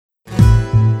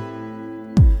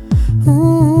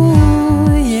Ooh,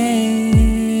 yeah.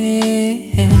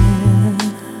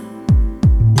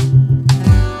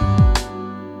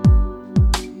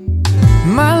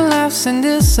 My life's in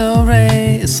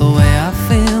disarray. It's the way I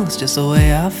feel, it's just the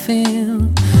way I feel.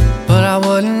 But I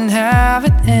wouldn't have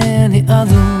it any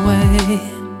other way.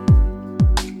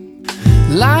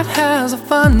 Life has a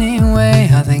funny way,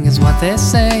 I think it's what they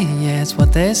say, yeah, it's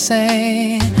what they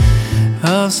say,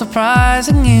 of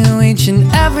surprising you each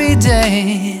and every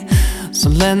day. So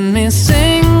let me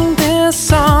sing this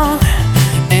song,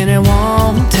 and it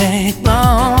won't take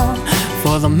long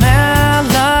for the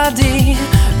melody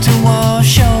to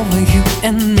wash over you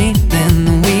and me.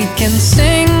 Then we can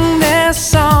sing this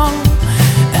song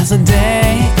as the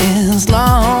day is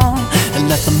long, and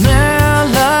let the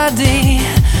melody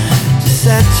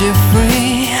set you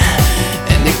free.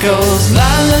 And it goes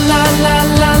la la la la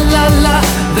la la la.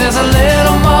 There's a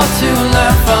little more to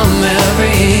learn from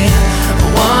everyone.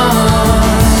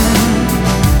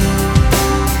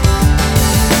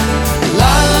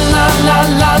 La la la la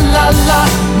la la la.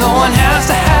 No one has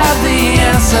to have the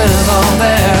answers on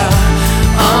their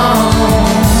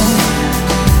own.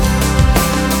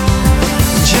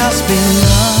 Just be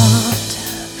loved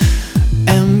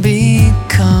and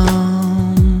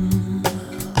become.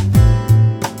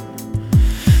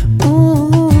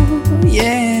 Ooh,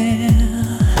 yeah.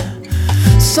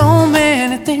 So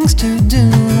many things to do.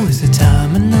 Is it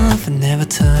time enough? And never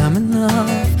time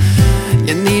enough.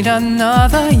 You need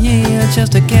another year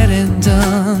just to get it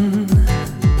done.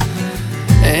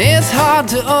 It's hard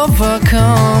to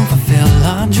overcome, fulfill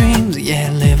our dreams,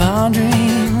 yeah, live our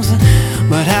dreams.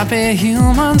 But happy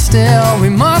humans still we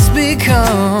must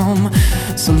become.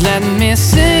 So let me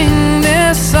sing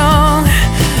this song,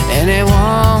 and it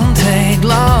won't take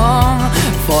long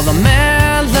for the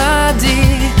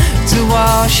melody to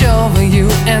wash over you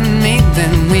and me.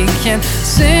 Then we can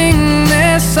sing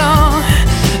this song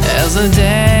as the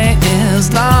day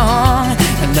is long,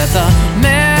 and let the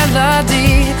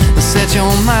melody set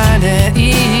your mind at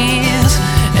ease.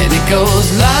 And it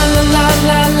goes la la la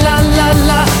la la la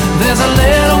la. There's a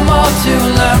little more to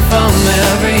learn from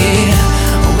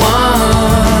everyone.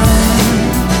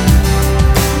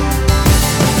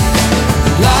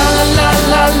 La la la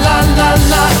la la la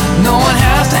la. No one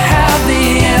has to have the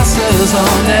answers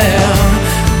on their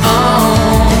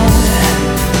own.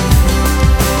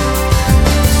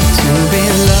 To be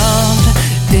loved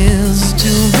is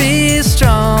to be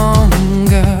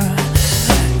stronger.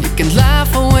 You can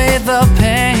laugh away the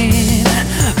pain,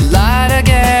 lie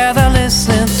together,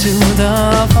 listen to the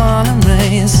falling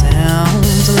rain.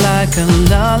 Sounds like a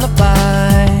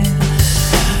lullaby.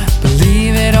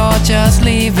 Believe it or just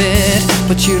leave it,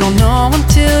 but you don't know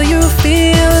until you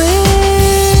feel it.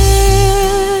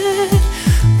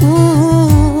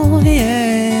 Ooh, yeah.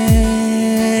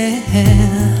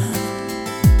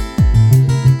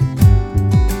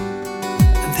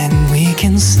 Then we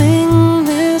can sing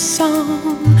this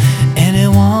song, and it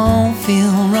won't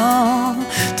feel wrong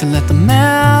to let the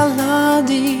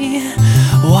melody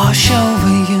wash over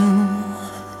you.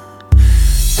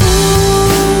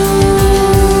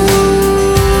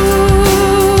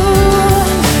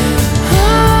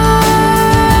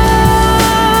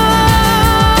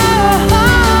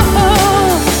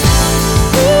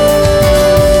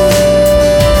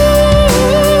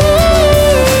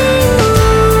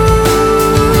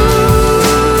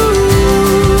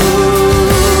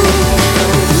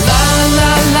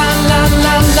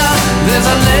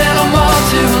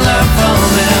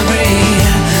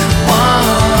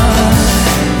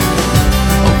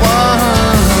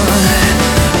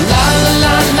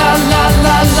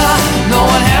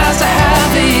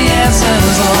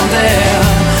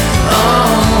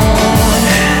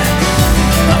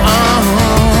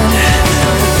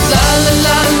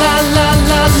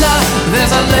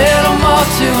 There's a little more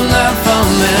to learn from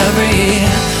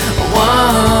everyone.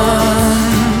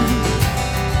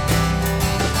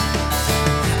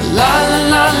 La la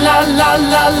la la la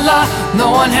la la. No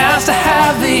one has to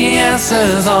have the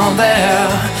answers on their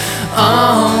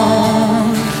own.